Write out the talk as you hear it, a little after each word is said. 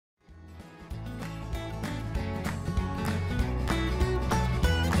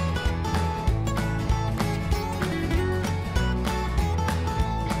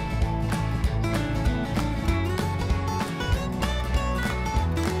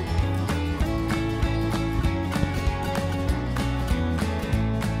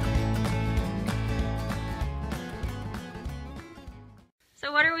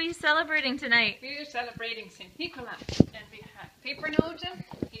we celebrating tonight? We're celebrating Sinterklaas. And we have pepernoten.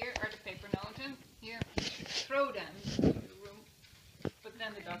 Here are the pepernoten. Here, we should throw them into the room. But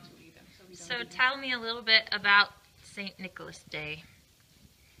then the dogs will eat them. So, we don't So do tell me a little bit about St. Nicholas Day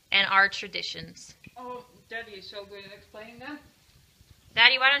and our traditions. Oh, Daddy is so good at explaining them.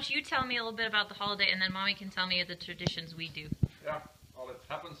 Daddy, why don't you tell me a little bit about the holiday, and then Mommy can tell me the traditions we do. Yeah, well, it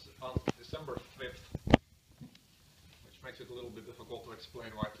happens on December 5th, which makes it a little bit difficult to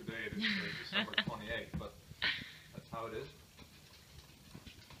explain why today it is December 28th, but that's how it is.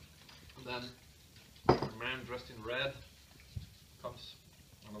 And then a man dressed in red comes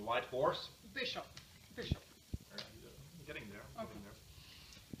on a white horse. Bishop. Getting there,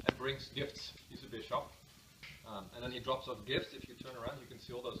 and brings gifts. He's a bishop. And then he drops off gifts. If you turn around, you can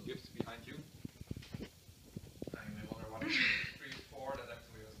see all those gifts behind you. And you may wonder what the tree is for. That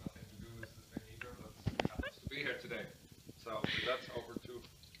actually has nothing to do with this thing either, but it happens to be here today. So that's over to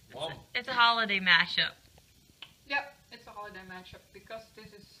Mom. It's a holiday mashup. Yep, it's a holiday matchup because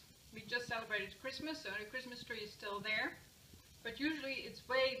we just celebrated Christmas, so the Christmas tree is still there. But usually it's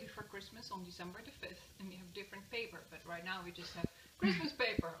way before Christmas on December the 5th, and we have different paper. But right now we just have Christmas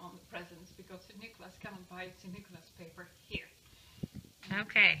paper on the presents because St. Nicholas cannot buy St. Nicholas paper here.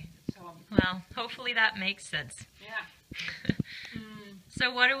 Okay. So, well, hopefully that makes sense. yeah.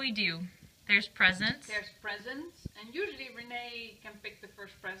 So what do we do? There's presents. There's presents, and usually Renee can pick the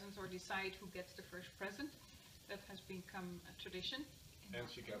first presents or decide who gets the first present. That has become a tradition. And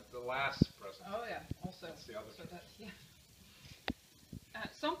she got the last present. Oh yeah, also. That's the other So thing. that's, yeah.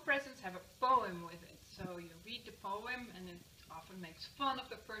 Some presents have a poem with it, so you read the poem and it often makes fun of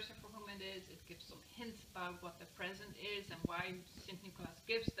the person for whom it is. It gives some hints about what the present is and why St. Nicholas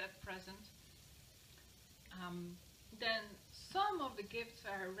gives that present. Then some of the gifts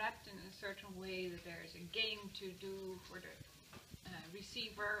are wrapped in a certain way that there is a game to do for the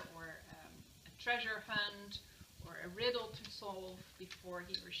receiver, or a treasure hunt, or a riddle to solve before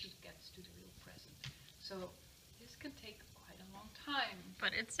he or she gets to the real present. So this can take quite a long time.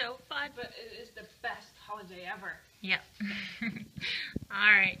 But it's so fun. But it is the best holiday ever. Yep.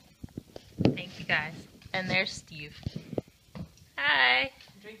 All right. Thank you guys. And there's Steve. Hi.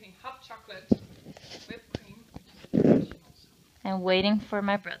 I'm drinking hot chocolate, whipped cream, which is refreshing also. I'm waiting for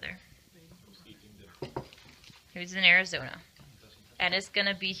my brother, who's in Arizona, and is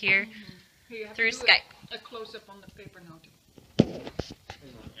gonna be here Here you have through to do Skype. a close-up on the paper note.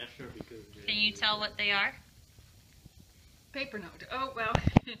 Can you tell what they are? Paper note. Oh well,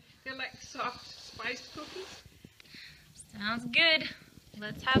 they're like soft spiced cookies. Sounds good.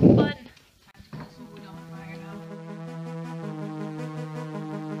 Let's have fun. Time to put some wood on the fire now.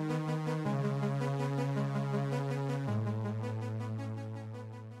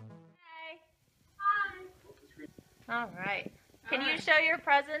 All right. Can you show your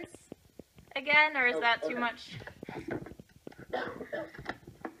presents again, or is that too much?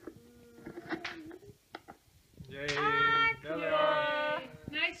 Yay! Ah, There they cool. are.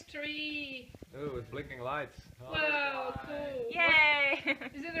 Nice tree. Oh, with blinking lights. Oh, Whoa, cool. Yay!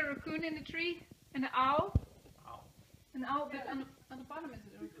 Is it a raccoon in the tree? An owl? Ow. An owl, but on the bottom is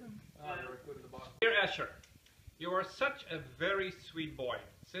it a raccoon? Ah, the raccoon at the bottom. Dear Asher, you are such a very sweet boy.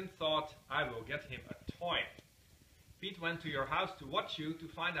 Sin thought I will get him a toy. Pete went to your house to watch you to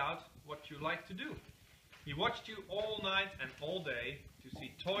find out what you like to do. He watched you all night and all day to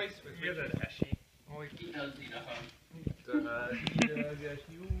see toys with which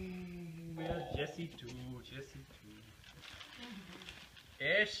you... Jesse too, Jesse too.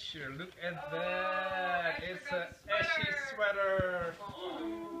 Asher, look at Oh, that! Asher It's got a a Ashy sweater. sweater!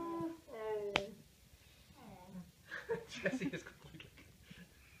 Jesse is completely...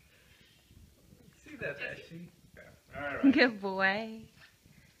 See that, Ashy? Yeah. Alright. Good boy.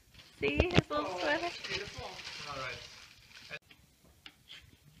 See his little sweater? Beautiful. Alright.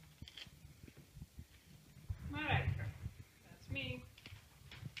 Alright, that's me.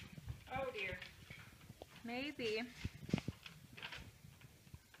 Oh dear. Maybe.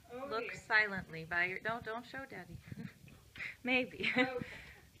 Oh Look dear. silently by your. Don't show Daddy. Maybe. Okay.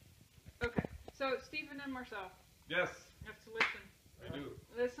 Okay. So Stephen and Marcel, Yes, you have to listen. I do.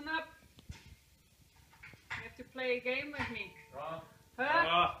 Listen up. You have to play a game with me. Huh?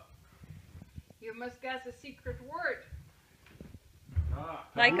 Ah, You must guess a secret word. ah,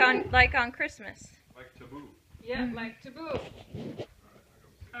 like on Christmas. like taboo. Yeah, like taboo. Alright,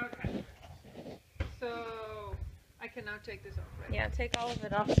 I don't see. Okay. So I can now take this off, right? Yeah, take all of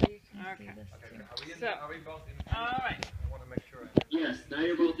it off so you can Okay. see this Okay, too. So- are we both in? Alright. I want to make sure. Yes, now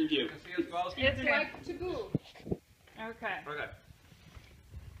you're both in view. You can see as well. It's like taboo. Okay. Okay.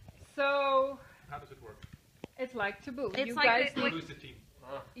 So How does it work? it's like taboo. It's you like guys the- need, Who's the team?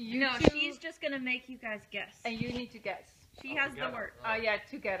 You No, two, she's just gonna make you guys guess. and you need to guess. She has the together. word. Oh yeah,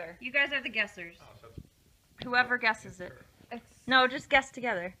 together. You guys are the guessers. Oh, so it's- Whoever guesses it. It's, No, just guess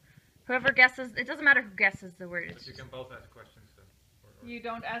together. Whoever guesses, it doesn't matter who guesses the word. But It's you just, can both ask questions then. you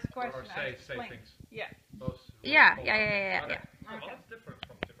don't ask Or questions. I say explain. things. Yeah. Both. Yeah, both. yeah. Okay. Okay. Oh, well, that's different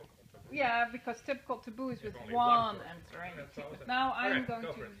from typical taboo. Yeah, because typical taboo is with If only one person. answering. That's always But it. now I'm Okay, going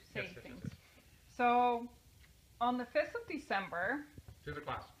go to for it. say Yes, things. yes. So, on the 5th of December,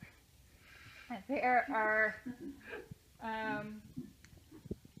 Sinterklaas. there are.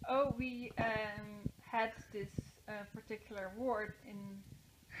 We had this particular ward in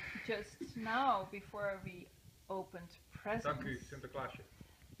just now before we opened presents. Dank u, Sinterklaasje.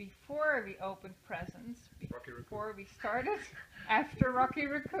 Before we opened presents, Rocky Raccoon. before we started, after Rocky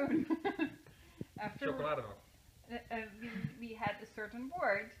Raccoon, after Chocolademelk. we had a certain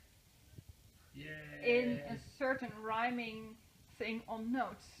word Yay. in a certain rhyming thing on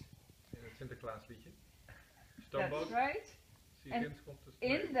notes. In het Sinterklaas liedje. That's Stoomboot. right. Zie And kind komt de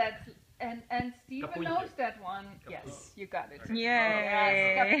In that, and Steven Kapoentje. knows that one. Kapoentje. Yes, you got it. Okay.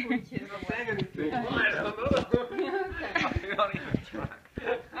 Yay. Yes, Kapoentje is the one. I don't know. Okay. I don't even try.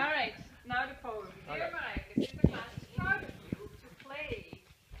 All right, now the poem. Okay. Dear Mike, Sinterklaas is proud of you to play,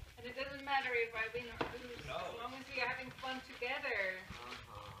 and it doesn't matter if I win or lose, No. as long as we are having fun together.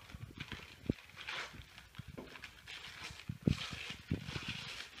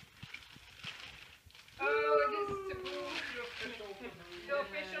 Oh, this is taboo. The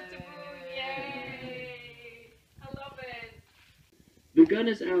official taboo. Yay! I love it. The gun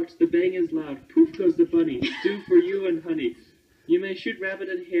is out, the bang is loud, poof goes the bunny, stew for you and honey. You may shoot rabbit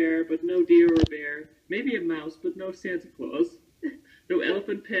and hare, but no deer or bear. Maybe a mouse, but no Santa Claus. No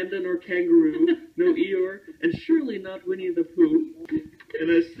elephant, panda, nor kangaroo. No Eeyore, and surely not Winnie the Pooh. And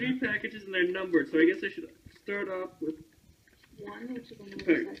there's 3 packages and they're numbered, so I guess I should start off with One, which is on the left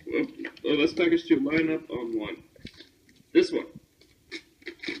side. well, let's package 2. Line up on 1. This one.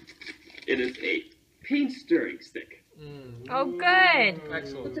 It is a paint stirring stick. Oh, good.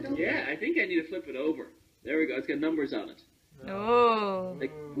 Excellent. Yeah, I think I need to flip it over. There we go. It's got numbers on it. Oh.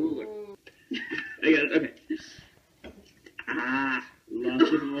 Like ruler. I got it. Okay. Ah, lots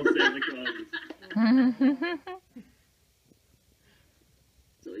of little Santa Clauses.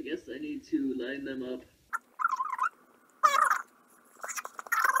 So I guess I need to line them up.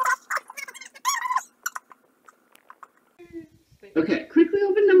 Okay, quickly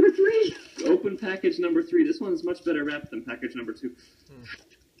open number 3. Open package number 3. This one's much better wrapped than package number 2.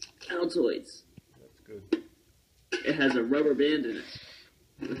 Altoids. That's good. It has a rubber band in it.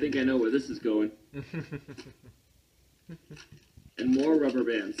 I think I know where this is going. And more rubber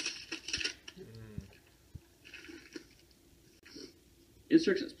bands.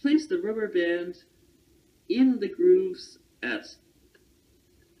 Instructions. Place the rubber band in the grooves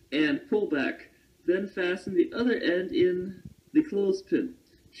and pull back. Then fasten the other end in the clothespin.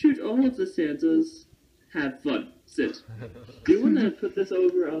 Shoot all of the Santas. Have fun. Sit. Do you want to put this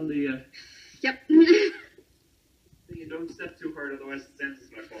over on the... Yep. You don't step too hard, otherwise the Santas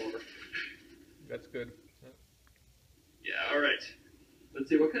might fall over. That's good. Yeah, alright. Let's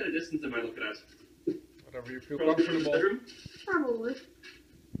see, what kind of distance am I looking at? Whatever you feel Probably from the comfortable. bedroom? Probably.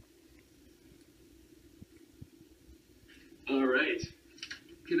 Alright.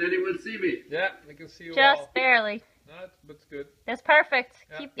 Can anyone see me? Yeah, we can see you Just all. barely. That's good. That's perfect.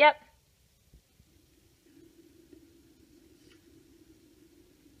 Yeah.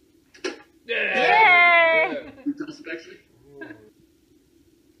 Yay! Toss it back to me.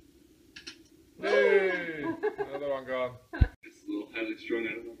 Yay! Another one gone. It's a little highly strung,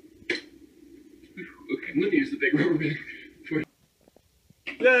 I don't know. Okay, I'm gonna use the big rubber band.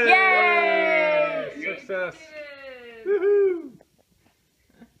 Yay! Yay! Success! Yay! Woohoo!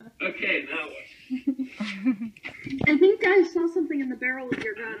 Okay, now what? I think I saw something in the barrel of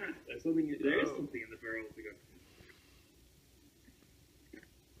your gun. There's something, there is something in the barrel of the gun.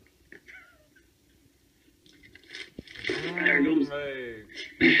 There goes. Hey.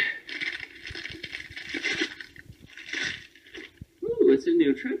 Ooh, it's a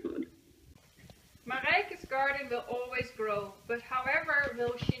new tripod. Marijke's garden will always grow, but however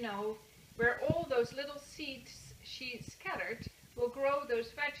will she know where all those little seeds she scattered will grow those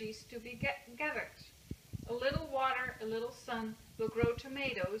veggies to be gathered? A little water, a little sun will grow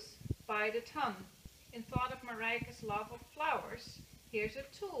tomatoes by the ton. In thought of Marijke's love of flowers, here's a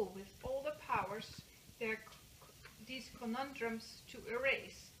tool with all the powers these conundrums to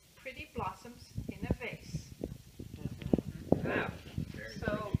erase. Pretty blossoms in a vase. Wow.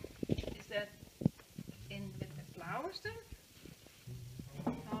 So, is that in with the flowers then?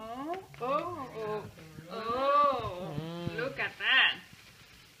 Oh, look at that.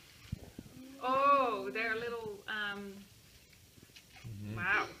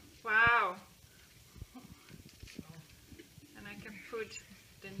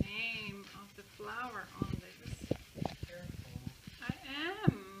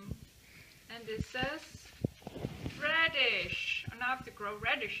 this says radish. And I have to grow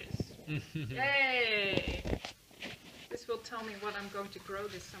radishes. Yay! This will tell me what I'm going to grow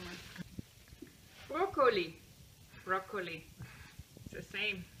this summer. Broccoli. Broccoli. It's the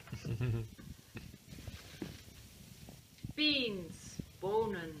same. Beans.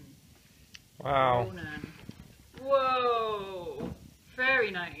 Bonen. Wow. Bonen. Whoa!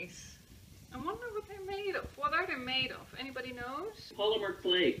 Very nice. I wonder what they're made of. What are they made of? Anybody knows? Polymer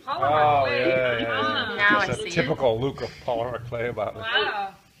clay. Polymer Oh, clay. yeah. Ah. Now I Just see a it. typical look of polymer clay about it.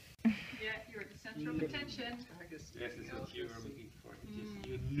 Wow. Yeah, you're the center of attention. I guess this is what you were looking for.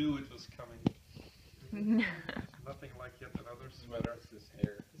 You knew it was coming. Nothing like yet another sweater. It's his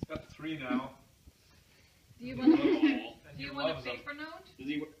hair. He's got 3 now. Do you want And do you he want a loves them. paper note? Does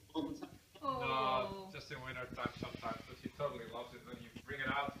he wear it all the time? Oh. No, just in winter time sometimes, but he totally loves it. When you bring it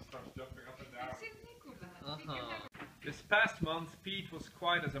out, he starts jumping up and down. Sinterklaas. He can never- This past month, Pete was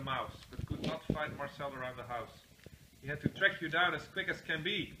quiet as a mouse, but could not find Marcel around the house. He had to track you down as quick as can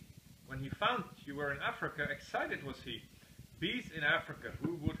be. When he found you were in Africa, excited was he. Bees in Africa,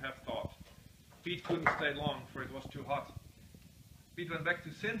 who would have thought? Pete couldn't stay long, for it was too hot. Pete went back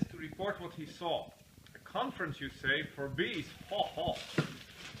to Sint to report what he saw. A conference, you say, for bees. Ho ho.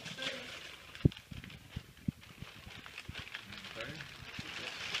 Okay.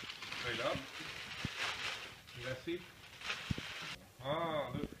 Straight up. Let's see. Ah,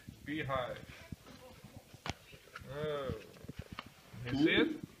 look, beehive. Oh. You see it?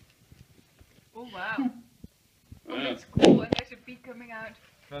 Oh wow. Oh, Wow. that's cool. And there's a bee coming out.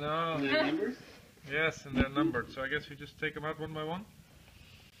 I know. Are there numbers? Yes, and they're numbered, so I guess we just take them out one by one?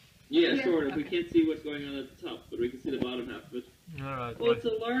 Yeah, Yeah, sort of. We okay. can't see what's going on at the top, but we can see the bottom half of it. Alright. Oh, it's a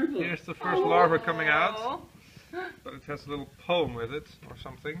larva. Here's the first larva coming out, Oh. but it has a little poem with it, or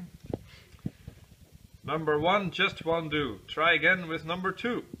something. Number 1 just won't do. Try again with number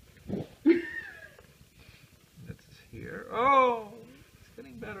 2. That's here. Oh, it's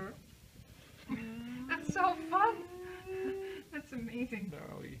getting better. That's so fun. That's amazing.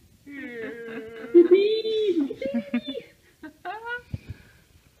 Now we here.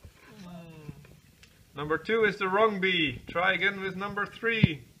 Number 2 is the wrong bee. Try again with number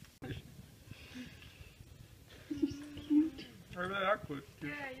 3. Yeah,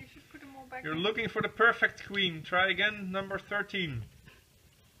 you should put them all back You're in. looking for the perfect queen. Try again, number 13.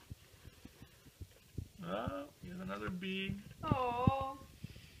 Oh, here's another bee. Oh.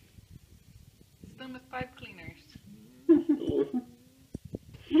 It's done with pipe cleaners.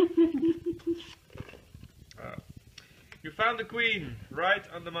 You found the queen, right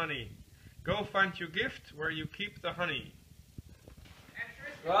on the money. Go find your gift where you keep the honey.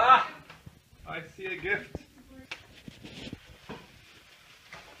 Ah! I see a gift.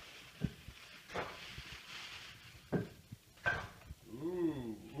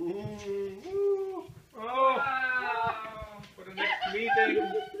 Ooh, ooh, ooh. Oh, Wow. for the next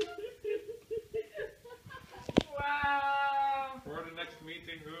meeting. Wow. For the next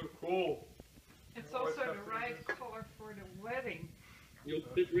meeting, ooh, cool. It's also the right color for the wedding. You'll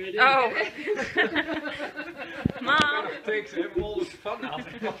fit right in. Oh. Mom. Kind of takes all the fun out of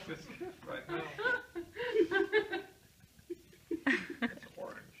this gift right now. It's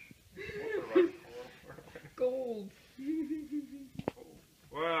orange. It's not the right color for the wedding. Gold.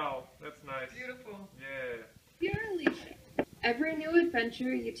 Wow, that's nice. Beautiful. Yeah. Dear Alicia, every new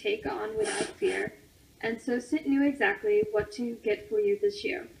adventure you take on without fear, and so Sint knew exactly what to get for you this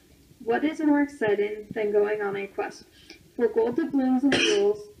year. What is more exciting than going on a quest? For gold doubloons and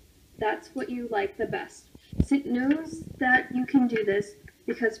jewels, that's what you like the best. Sint knows that you can do this,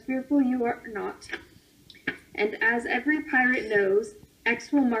 because fearful you are not. And as every pirate knows,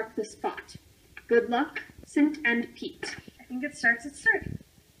 X will mark the spot. Good luck, Sint and Pete. I think it starts at start.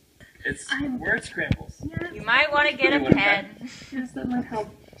 It's I'm- word scrambles. Yes. You might want to get a pen. Yes, that might help.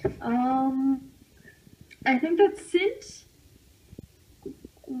 I think that's Sint.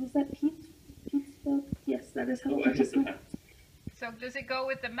 Was that Pete? Pete's spelled? Yes, that is how Oh, it I just is. So does it go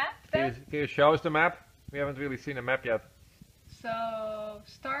with the map then? Can you show us the map? We haven't really seen a map yet. So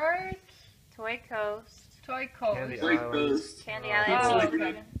start Toy Coast, Toy Coast. Candy White Island. Coast, Candy Oh, Island, okay.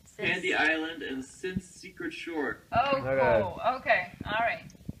 Secret, Candy Island, and Sint's Secret Shore. Oh, Okay. cool. Okay,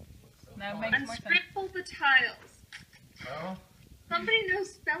 alright. Now it makes more sense. Unscribble the tiles. Oh? Somebody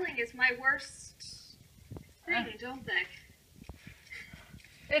knows spelling is my worst thing, don't they?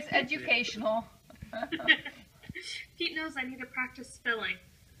 It's educational. Pete knows I need to practice spelling.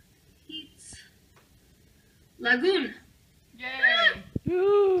 Pete's Lagoon. Yay.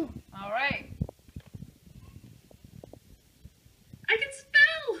 Alright. I can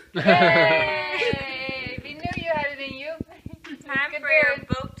spell! Yay! We knew you had it in you. Time Good for your bird.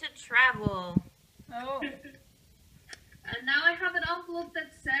 boat to travel.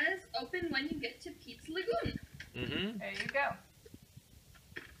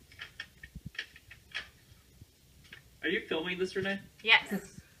 me this, Renee? Yes.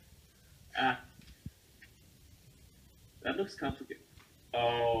 That looks complicated.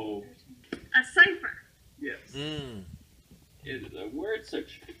 Oh. A cipher. Yes. Mm. It is a word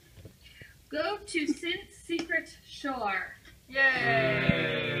search. Go to Sint's secret shore.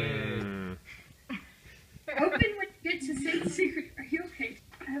 Yay! Mm. Open when you get to Sint's secret. Are you okay?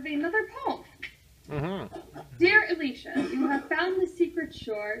 I have another poem. Mm-hmm. Dear Alicia, you have found the secret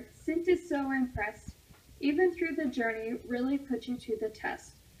shore. Sint is so impressed. Even through the journey, really put you to the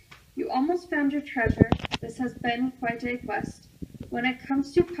test. You almost found your treasure. This has been quite a quest. When it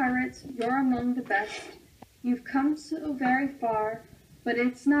comes to pirates, you're among the best. You've come so very far, but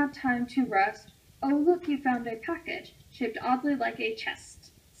it's not time to rest. Oh, look, you found a package, shaped oddly like a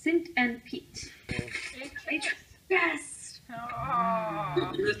chest. Sint and Pete. Yes!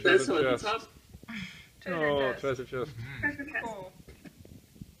 Oh, This one at the chest. top. Oh, treasure chest. Treasure chest. Cool.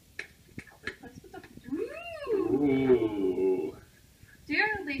 Ooh. Dear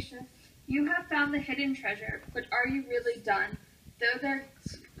Alicia, you have found the hidden treasure, but are you really done? Though there's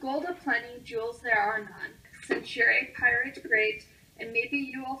gold aplenty, jewels there are none. Since you're a pirate great, and maybe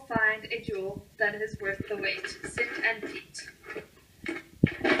you will find a jewel that is worth the wait. Sint and Pete.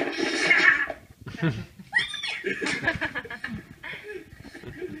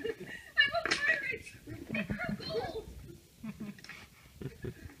 I'm a pirate! Gold!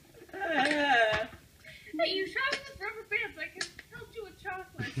 Hey, you shot with rubber bands. I can help you with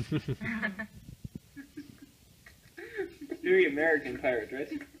chocolate. Very American pirate, right?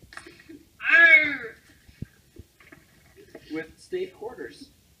 Arr! With state quarters.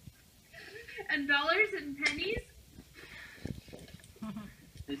 And dollars and pennies?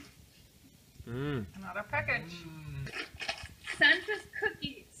 Mm. Another package. Santa's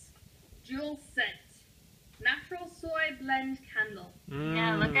cookies. Jewel scent. Natural soy blend candle.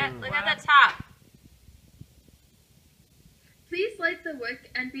 Yeah, look at Mm. the top. Please light the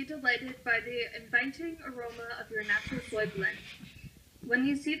wick and be delighted by the inviting aroma of your natural soy blend. When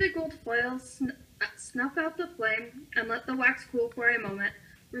you see the gold foil, snuff out the flame and let the wax cool for a moment.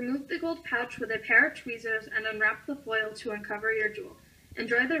 Remove the gold pouch with a pair of tweezers and unwrap the foil to uncover your jewel.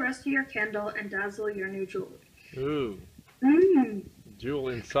 Enjoy the rest of your candle and dazzle your new jewelry. Ooh. Mmm. Jewel I will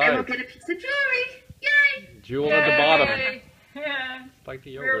inside. get a piece of jewelry. Yay! Jewel at the bottom. Yay! Yeah. Like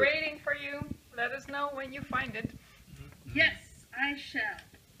the We're yogurt. waiting for you. Let us know when you find it. Yes, I shall.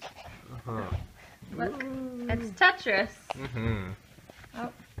 Uh-huh. It's Tetris. Mm-hmm.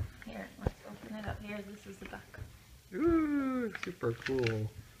 Here, let's open it up. Here, this is the back. Ooh, super cool.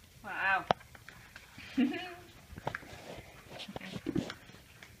 Wow.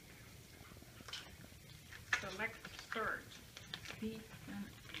 Select start. B and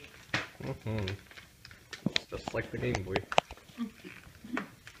A. Mm-hmm. It's just like the Game Boy.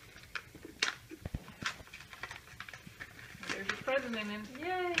 There's a present in it.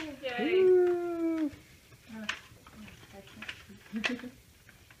 Yay! Yay. Ooh.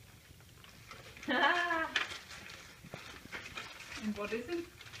 And what is it?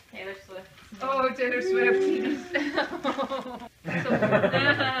 Taylor Swift. Oh, Taylor Swift.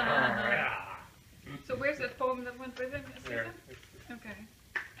 So where's that poem that went with it? Is There. it? Okay.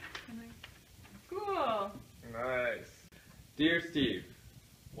 Cool. Nice. Dear Steve,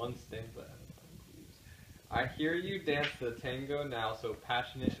 one stanza. I hear you dance the tango now, so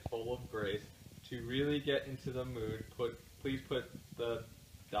passionate, full of grace. To really get into the mood, please put the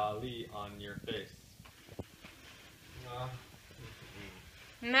Dali on your face.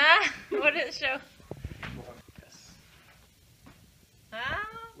 Nah, what did it show? Yes. Ah,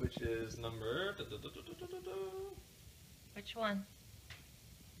 Which is number which one?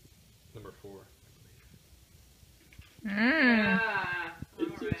 number 4. Mmm. Ah, It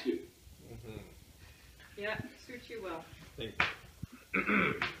all suits right. you. Mm-hmm. Yeah, suits you well. Thank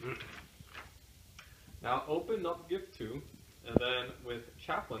you. Now open up gift 2, and then with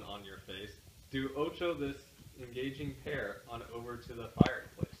chaplain on your face, do ocho this engaging pair on over to the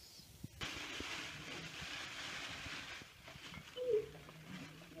fireplace.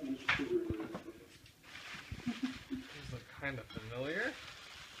 These look kind of familiar.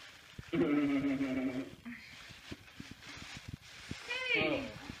 Hey!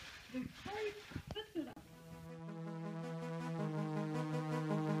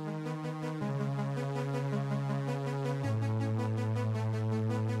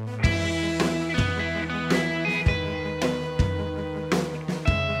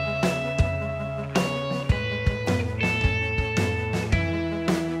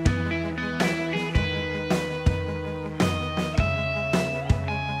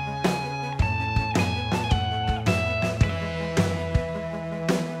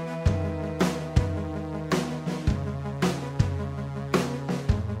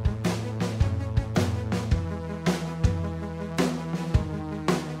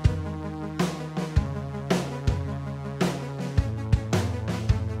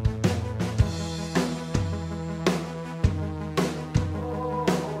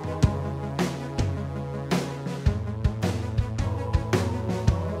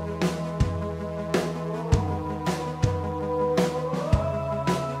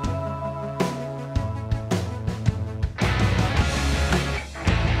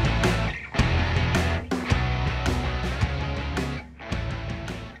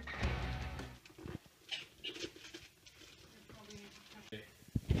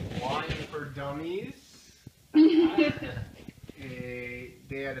 dummies. A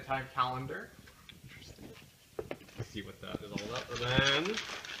day at a time calendar. Interesting. Let's see what that is all about. And then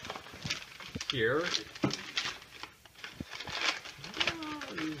here.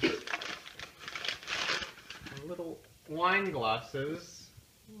 Little wine glasses.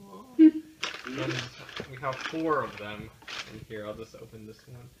 And we have 4 of them. And here, I'll just open this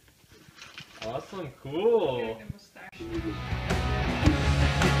one. Awesome, cool. Getting a mustache.